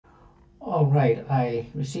All right, I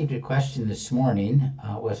received a question this morning.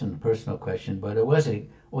 It wasn't a personal question, but it was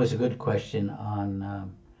a good question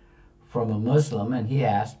on from a Muslim, and he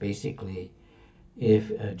asked basically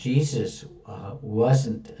if Jesus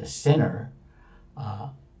wasn't a sinner,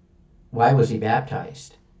 uh, why was he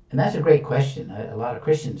baptized? And that's a great question. A lot of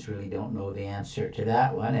Christians really don't know the answer to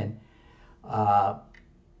that one, and uh,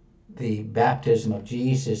 the baptism of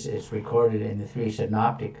Jesus is recorded in the three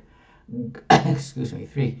synoptic excuse me,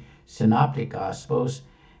 three synoptic gospels,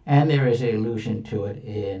 and there is an allusion to it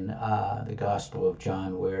in the Gospel of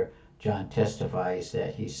John, where John testifies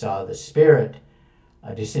that he saw the Spirit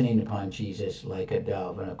descending upon Jesus like a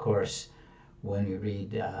dove. And of course, when we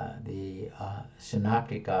read the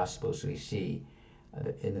synoptic gospels, we see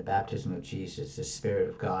in the baptism of Jesus the Spirit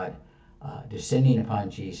of God descending upon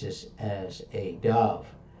Jesus as a dove.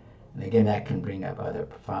 And again, that can bring up other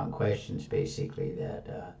profound questions, basically,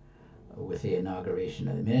 that with the inauguration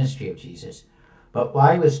of the ministry of Jesus. But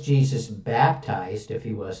why was Jesus baptized if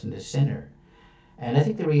he wasn't a sinner? And I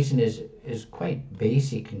think the reason is quite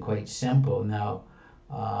basic and quite simple. Now,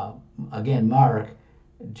 again, Mark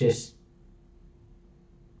just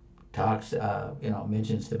talks,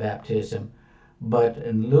 mentions the baptism, but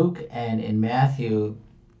in Luke and in Matthew,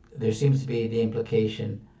 there seems to be the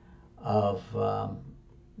implication of,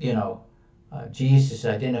 Jesus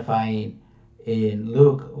identifying in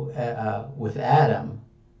Luke with Adam,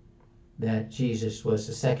 that Jesus was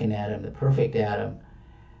the second Adam, the perfect Adam.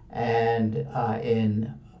 And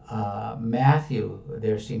in Matthew,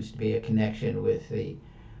 there seems to be a connection with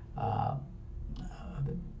uh,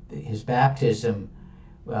 his baptism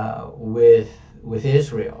with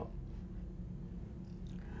Israel.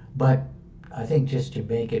 But I think just to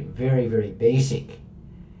make it very, very basic,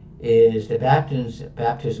 is the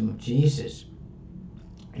baptism of Jesus.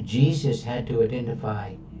 Jesus had to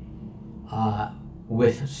identify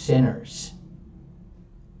with sinners.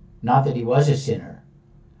 Not that he was a sinner.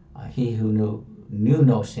 He who knew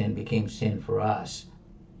no sin became sin for us.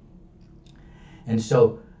 And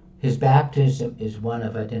so his baptism is one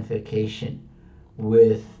of identification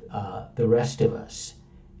with the rest of us.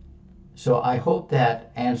 So I hope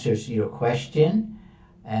that answers your question.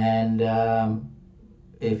 And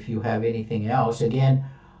if you have anything else, again,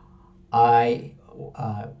 I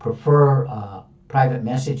prefer private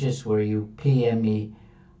messages where you PM me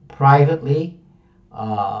privately,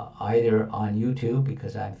 either on YouTube,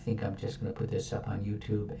 because I think I'm just going to put this up on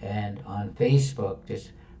YouTube, and on Facebook,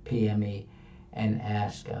 just PM me and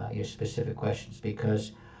ask your specific questions,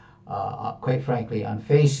 because quite frankly, on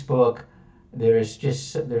Facebook, there's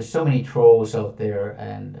so many trolls out there,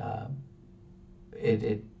 and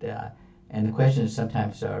and the questions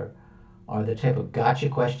sometimes are the type of gotcha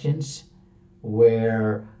questions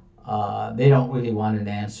where they don't really want an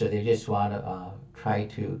answer. They just want to try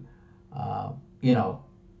to, uh, you know,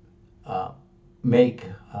 make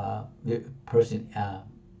the person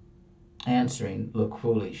answering look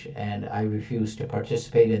foolish. And I refuse to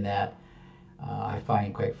participate in that. I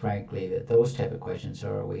find, quite frankly, that those type of questions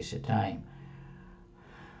are a waste of time.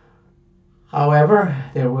 However,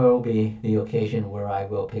 there will be the occasion where I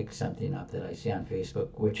will pick something up that I see on Facebook,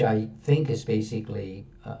 which I think is basically,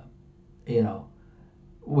 you know,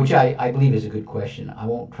 which I believe is a good question. I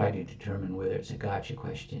won't try to determine whether it's a gotcha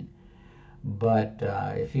question. But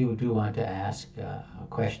if you do want to ask a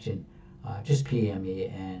question, just PM me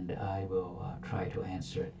and I will try to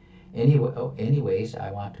answer it. Anyways,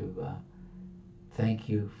 I want to thank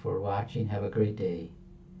you for watching. Have a great day,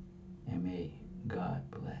 and may God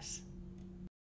bless.